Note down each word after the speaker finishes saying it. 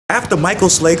After Michael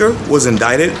Slager was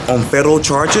indicted on federal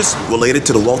charges related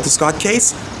to the Walter Scott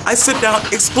case, I sit down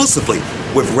exclusively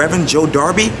with Reverend Joe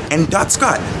Darby and Dot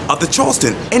Scott of the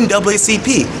Charleston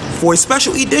NAACP for a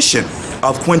special edition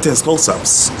of Quintin's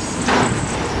Close-Ups.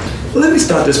 Let me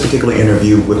start this particular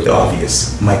interview with the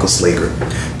obvious, Michael Slager.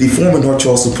 The former North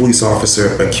Charleston police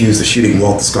officer accused of shooting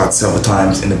Walter Scott several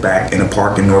times in the back in a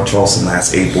park in North Charleston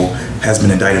last April has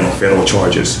been indicted on federal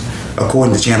charges.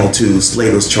 According to Channel 2,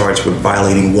 Slager was charged with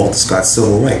violating Walter Scott's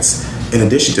civil rights. In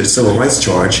addition to the civil rights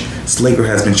charge, Slager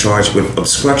has been charged with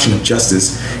obstruction of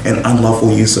justice and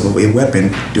unlawful use of a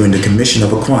weapon during the commission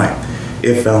of a crime.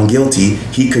 If found guilty,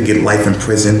 he could get life in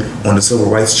prison on the civil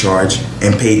rights charge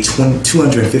and pay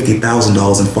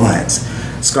 $250,000 in fines.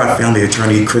 Scott family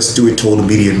attorney Chris Stewart told the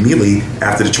media immediately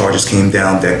after the charges came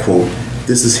down that, quote,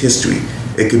 "This is history.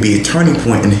 It could be a turning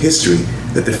point in history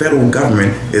that the federal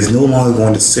government is no longer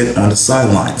going to sit on the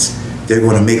sidelines. They're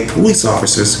going to make police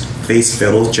officers face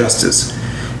federal justice."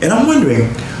 And I'm wondering,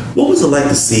 what was it like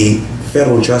to see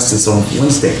federal justice on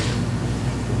Wednesday?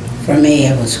 For me,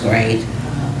 it was great.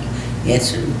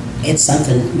 It's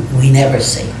something we never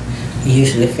see.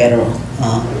 Usually federal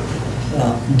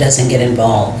doesn't get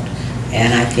involved.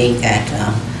 And I think that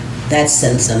that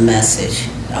sends a message,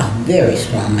 a very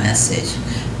strong message,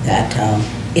 that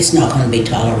it's not going to be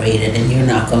tolerated, and you're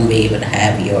not going to be able to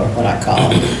have your, what I call,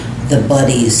 the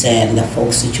buddies and the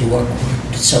folks that you work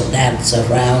with, so that's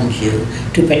around you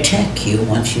to protect you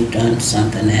once you've done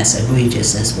something as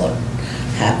egregious as what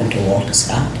happened to Walter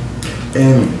Scott.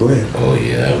 And go ahead. Oh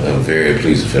yeah, I'm very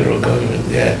pleased the federal government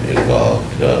got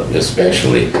involved,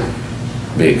 especially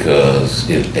because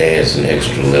it adds an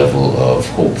extra level of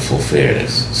hopeful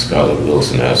fairness. Scarlett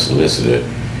Wilson, our solicitor,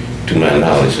 to my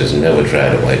knowledge, has never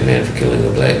tried a white man for killing a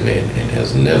black man and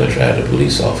has never tried a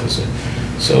police officer.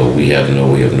 So we have no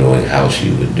way of knowing how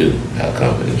she would do, how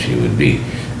competent she would be.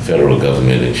 The federal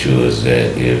government ensures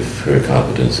that if her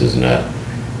competence is not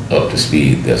up to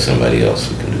speed, there's somebody else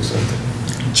who can do something.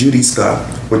 Judy Scott,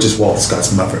 which is Walter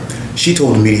Scott's mother, she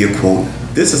told the media, quote,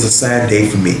 "This is a sad day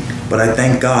for me, but I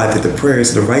thank God that the prayers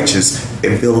of the righteous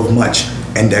avail of much,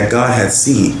 and that God had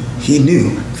seen. He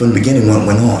knew from the beginning what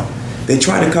went on. They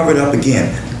tried to cover it up again,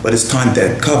 but it's time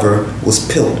that cover was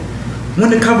peeled." When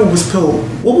the cover was peeled,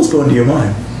 what was going to your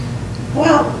mind?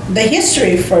 Well, the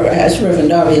history, for, as Reverend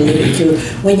Darby alluded to,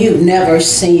 when you've never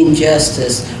seen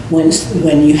justice,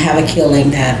 when you have a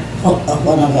killing that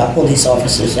one of our police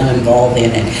officers are involved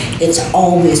in it, it's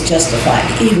always justified,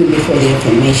 even before the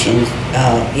information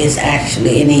is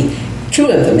actually, any true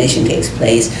information takes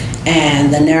place.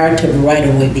 And the narrative right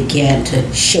away began to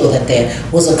show that there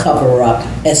was a cover-up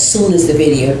as soon as the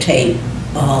videotape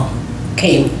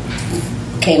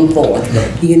came forth.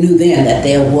 You knew then that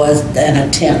there was an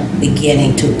attempt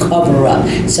beginning to cover up.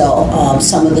 So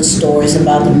some of the stories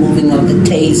about the moving of the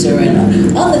taser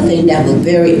and other things that were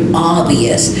very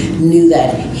obvious knew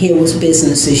that here was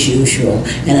business as usual.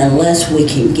 And unless we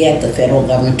can get the federal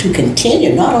government to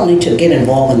continue not only to get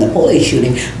involved in the police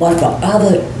shooting, but for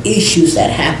other issues that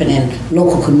happen in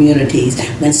local communities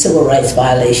when civil rights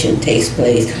violation takes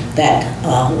place, that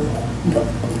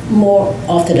more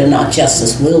often than not,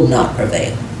 justice will not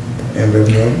prevail. And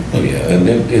Reverend? Oh yeah, and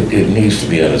it needs to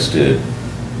be understood,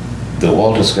 the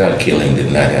Walter Scott killing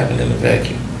did not happen in a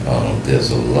vacuum.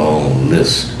 There's a long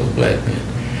list of black men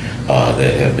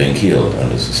that have been killed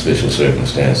under suspicious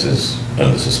circumstances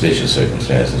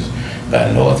by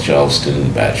North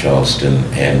Charleston, by Charleston,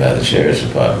 and by the Sheriff's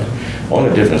Department.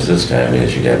 Only difference this time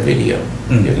is you got video.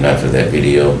 If not for that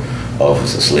video,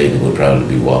 Officer Slager would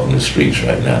probably be walking the streets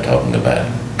right now talking about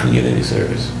community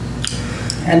service.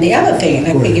 And the other thing, and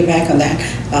I piggyback on that,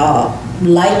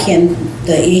 liken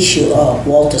the issue of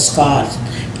Walter Scott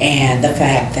and the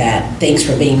fact that things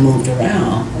were being moved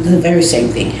around. The very same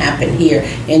thing happened here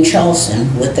in Charleston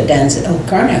with the Denzel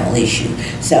Cornell issue.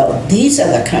 So these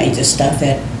are the kinds of stuff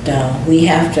that we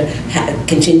have to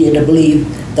continue to believe,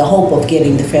 the hope of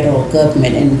getting the federal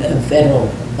government and federal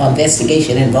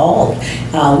investigation involved.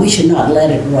 We should not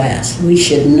let it rest. We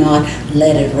should not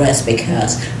let it rest,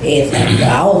 because if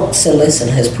our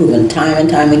solicitor has proven time and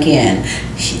time again,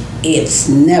 it's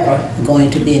never going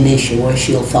to be an issue where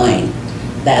she'll find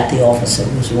that the officer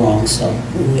was wrong. So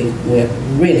we're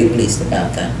really pleased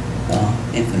about that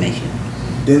information.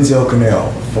 Denzel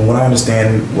Cornell, from what I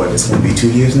understand, it's going to be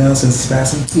 2 years now since his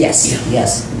passing? Yes,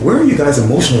 yes. Where are you guys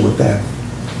emotional with that?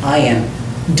 I am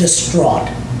distraught,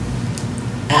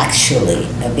 actually,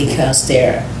 because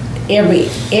every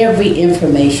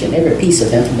information, every piece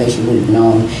of information we've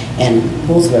known, and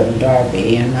both Reverend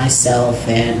Darby and myself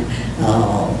and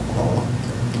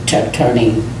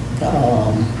attorney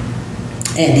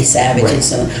Andy Savage Right. and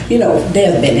so,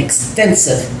 there have been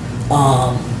extensive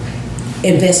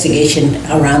investigation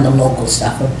around the local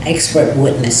stuff of expert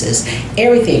witnesses.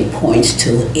 Everything points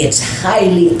to it's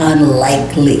highly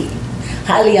unlikely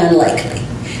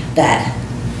that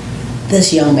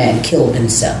this young man killed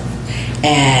himself.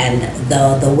 And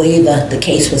the way the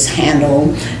case was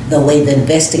handled, the way the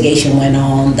investigation went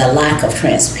on, the lack of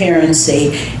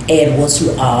transparency, it was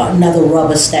another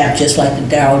rubber stamp, just like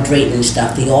the Darryl Drayton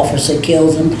stuff. The officer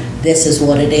kills him, this is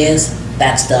what it is,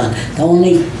 that's done. The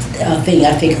only thing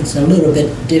I think is a little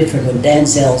bit different with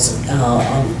Denzel's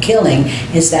killing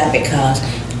is that because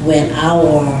when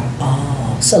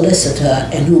our solicitor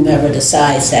and whomever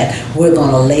decides that we're going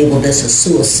to label this a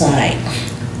suicide,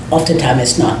 oftentimes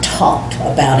it's not talked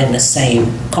about in the same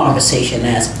conversation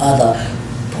as other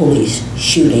police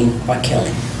shooting or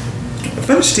killing.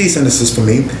 Finish these sentences for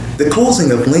me. The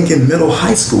closing of Lincoln Middle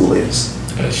High School is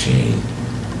A shame.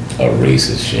 A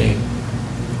racist shame.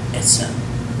 It's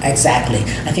exactly.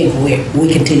 I think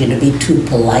we continue to be too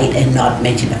polite and not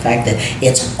mention the fact that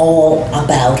it's all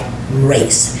about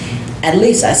race. At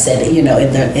least I said, in the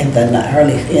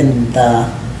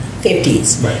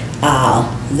 50s,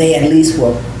 right. They at least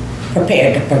were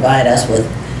prepared to provide us with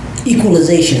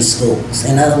equalization schools.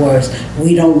 In other words,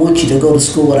 we don't want you to go to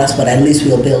school with us, but at least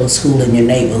we'll build a school in your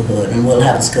neighborhood and we'll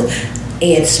have a school.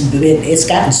 It's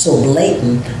gotten so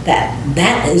blatant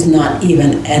that is not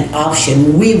even an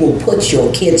option. We will put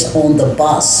your kids on the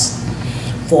bus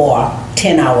for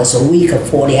 10 hours a week or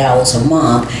 40 hours a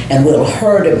month, and we'll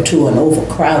herd them to an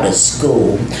overcrowded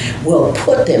school. We'll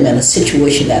put them in a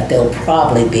situation that they'll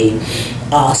probably be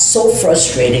so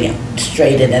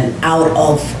frustrated and out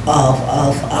of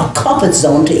a comfort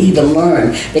zone to even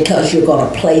learn, because you're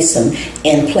going to place them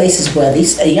in places where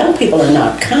these young people are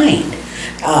not kind.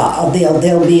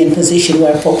 They'll be in a position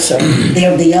where folks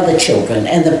they're the other children,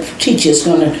 and the teacher's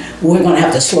we're gonna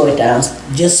have to slow it down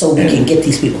just so we can get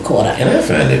these people caught up. And I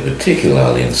find it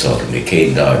particularly insulting that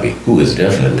Kate Darby, who is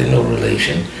definitely no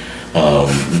relation,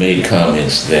 made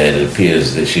comments that it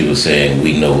appears that she was saying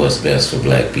we know what's best for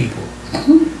black people.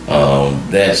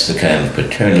 Mm-hmm. That's the kind of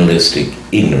paternalistic,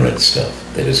 ignorant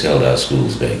stuff that has held our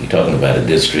schools back. You're talking about a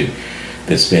district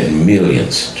that spent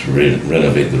millions to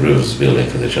renovate the Rivers building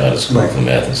for the charter school for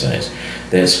math and science.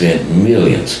 That spent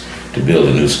millions to build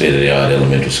a new state-of-the-art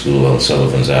elementary school on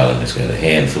Sullivan's Island. It's got a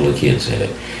handful of kids in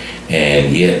it.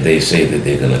 And yet they say that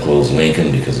they're going to close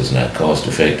Lincoln because it's not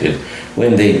cost-effective,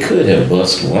 when they could have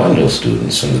bused Wando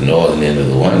students from the northern end of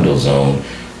the Wando zone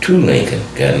to Lincoln,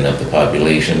 gotten up the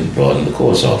population, broadened the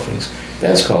course offerings.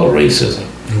 That's called racism,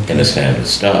 and it's time to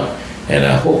stop. And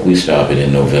I hope we stop it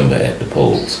in November at the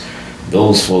polls.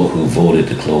 Those folk who voted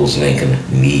to close Lincoln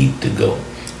need to go.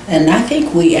 And I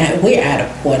think we're at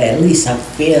a point, at least I'm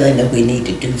feeling that we need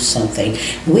to do something.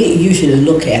 We usually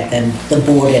look at the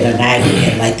board in an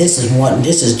aggregate, like this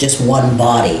is just one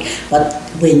body. But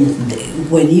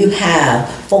when you have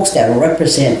folks that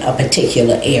represent a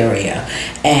particular area,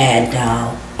 and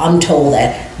I'm told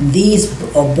that these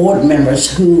board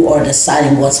members who are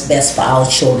deciding what's best for our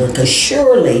children, because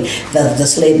surely the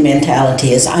slave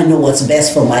mentality is, I know what's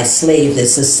best for my slave.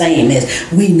 It's the same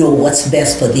as we know what's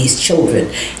best for these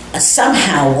children.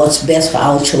 Somehow what's best for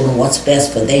our children, what's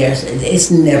best for theirs,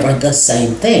 it's never the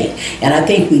same thing. And I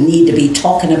think we need to be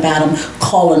talking about them,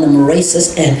 calling them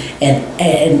racist,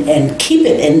 and keep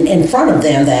it in front of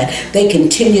them that they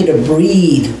continue to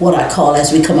breed what I call,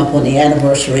 as we come up on the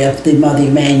anniversary of the Mother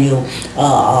Emanuel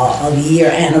year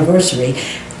anniversary,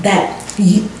 that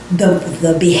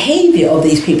the behavior of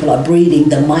these people are breeding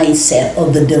the mindset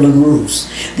of the Dylan Roos.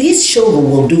 These children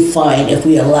will do fine if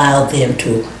we allow them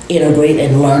to integrate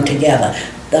and learn together.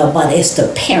 But it's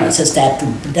the parents, it's that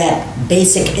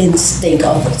basic instinct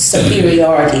of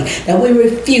superiority that we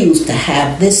refuse to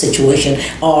have this situation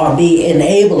or be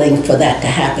enabling for that to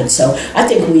happen. So I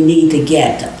think we need to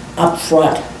get up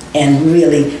front and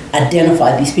really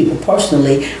identify these people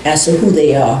personally as to who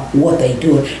they are, what they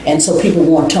do, and so people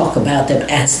won't talk about them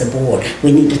as the board.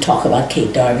 We need to talk about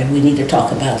Kate Darby. We need to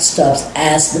talk about Stubbs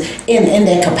as in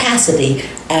their capacity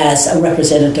as a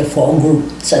representative for a group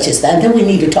such as that. And then we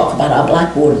need to talk about our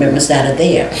black board members that are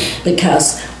there,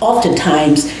 because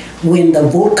oftentimes when the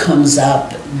vote comes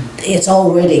up, it's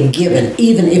already given,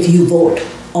 even if you vote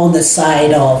on the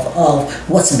side of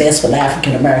what's best for the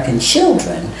African American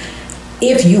children.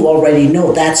 if you already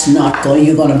know that's not going,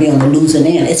 you're going to be on the losing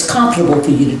end, it's comfortable for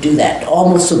you to do that,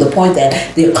 almost to the point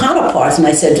that their counterparts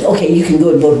might say, okay, you can go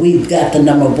and vote, we've got the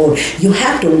number of votes. You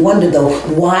have to wonder, though,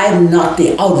 why not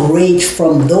the outrage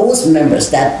from those members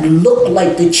that look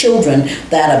like the children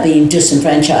that are being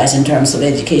disenfranchised in terms of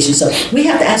education. So we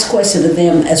have to ask questions of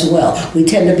them as well. We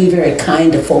tend to be very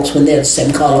kind to folks when they're the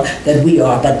same color that we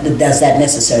are, but does that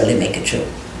necessarily make it true?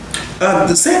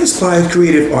 The Sanders-Clyde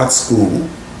Creative Arts School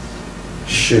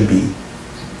should be,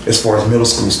 as far as middle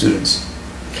school students,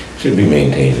 should be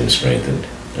maintained and strengthened.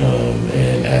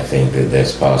 And I think that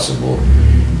that's possible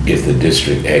if the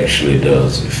district actually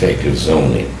does effective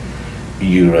zoning.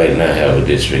 You right now have a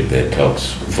district that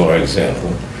talks, for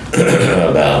example,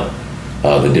 about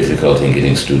the difficulty in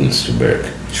getting students to Burke.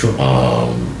 Sure.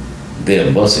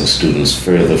 They're busing students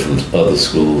further from other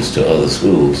schools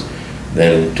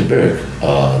than to Burke.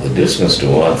 The distance from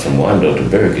Wando to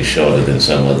Burke is shorter than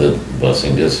some other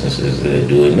busing distances that they're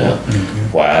doing now.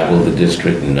 Mm-hmm. Why will the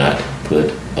district not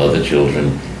put other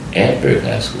children at Burke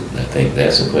High School? I think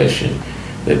that's a question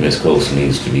that Ms. Coates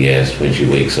needs to be asked when she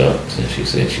wakes up, since she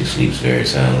said she sleeps very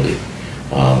soundly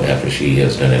after she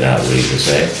has done an outrageous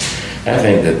act. I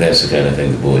think that that's the kind of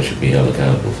thing the board should be held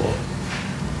accountable for.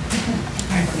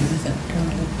 I agree with it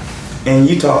totally. And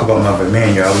you talk about Mount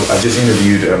Emmanuel. I just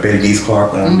interviewed Betty Dees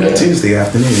Clark on Tuesday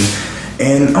afternoon.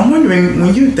 And I'm wondering,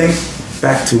 when you think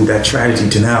back to that tragedy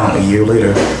to now, a year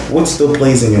later, what still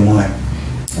plays in your mind?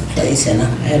 A place in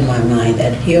my mind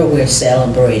that here we're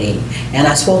celebrating. And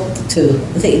I spoke to,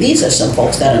 these are some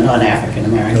folks that are not African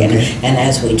American, and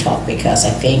as we talk, because I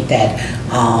think that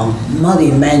Mother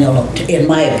Emanuel, in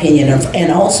my opinion,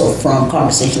 and also from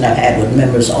conversation I've had with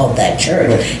members of that church,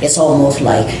 it's almost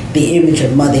like the image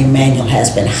of Mother Emanuel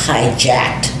has been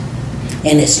hijacked,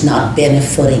 and it's not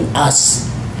benefiting us.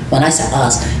 When I say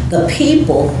us, the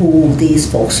people who these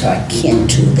folks are akin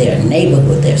to, their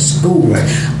neighborhood, their schools,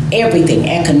 everything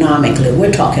economically.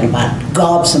 We're talking about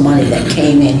gobs of money that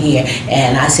came in here,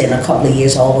 and I said in a couple of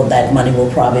years all of that money will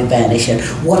probably vanish. And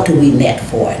what do we net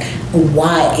for it?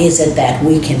 Why is it that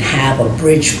we can have a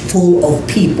bridge full of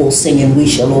people singing "We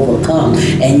Shall Overcome,"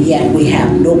 and yet we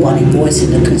have nobody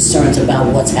voicing the concerns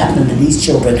about what's happening to these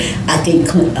children? I think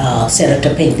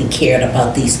Senator Pinkley cared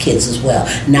about these kids as well.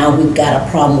 Now we've got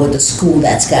a problem with the school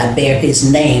that's got bear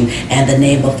his name and the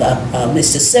name of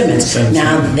Mr. Simmons.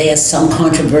 Now there's some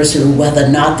controversy whether or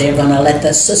not they're going to let the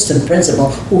assistant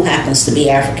principal, who happens to be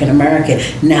African American,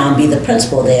 now be the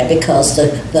principal there, because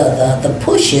the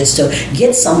push is to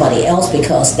get somebody else,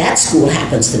 because that school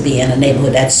happens to be in a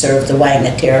neighborhood that serves the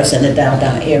Wagner Terrace and the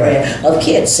downtown area of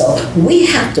kids. So we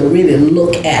have to really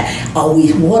look at,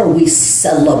 what are we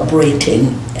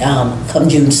celebrating come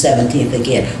June 17th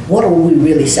again? What are we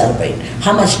really celebrating?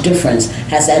 How much difference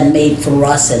has that made for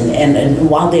us? And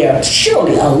while there are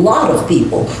surely a lot of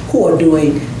people who are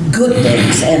doing good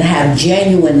things and have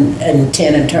genuine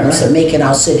intent in terms of making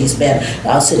our cities better,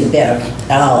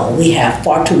 we have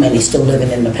far too many still living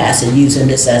in the past and using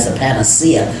this as a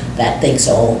panacea that thinks,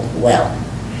 oh, well.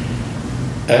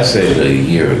 I said a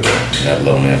year ago, not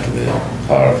long after the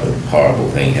horrible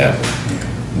thing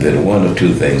happened, that one of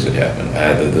two things would happen.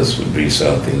 Either this would be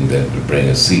something that would bring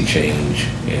a sea change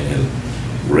in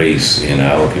race in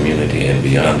our community and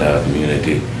beyond our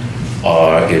community,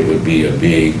 or it would be a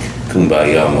big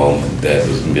kumbaya moment that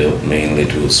was built mainly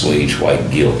to assuage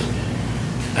white guilt.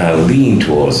 I lean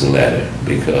towards the latter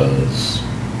because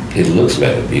it looks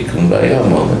like a big kumbaya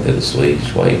moment that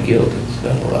assuaged white guilt. It's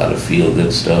done a lot of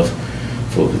feel-good stuff.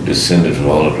 Folk have descended from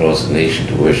all across the nation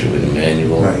to worship with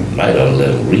Emmanuel. Might ought to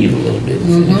let them read a little bit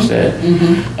and finish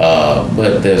that.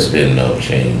 But there's been no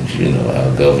change. You know,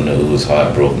 our governor, who was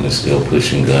heartbroken, is still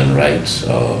pushing gun rights.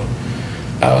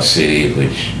 Our city,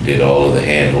 which did all of the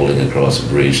hand-holding across a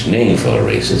bridge named for a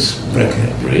racist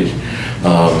bridge,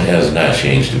 has not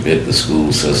changed a bit. The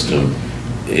school system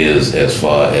is, as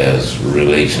far as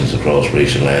relations across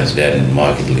racial lines, gotten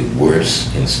markedly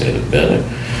worse instead of better.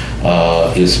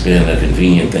 It's been a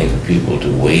convenient thing for people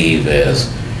to waive as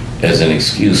an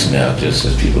excuse now, just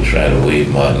as people try to waive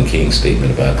Martin King's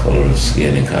statement about color of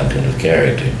skin and content of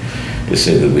character, to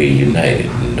say that we're united.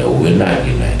 No, we're not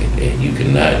united. And you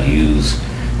cannot use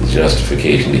the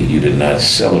justification that you did not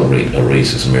celebrate a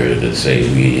racist murder to say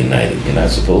we're united. You're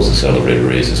not supposed to celebrate a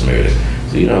racist murder.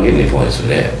 So you don't get any points for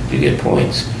that. You get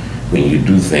points when you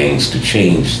do things to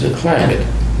change the climate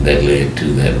that led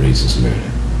to that racist murder.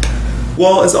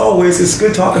 Well, as always, it's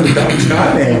good talking to Dr.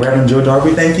 Scott and Reverend Joe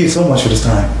Darby. Thank you so much for this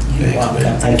time. You're welcome.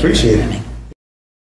 I appreciate it.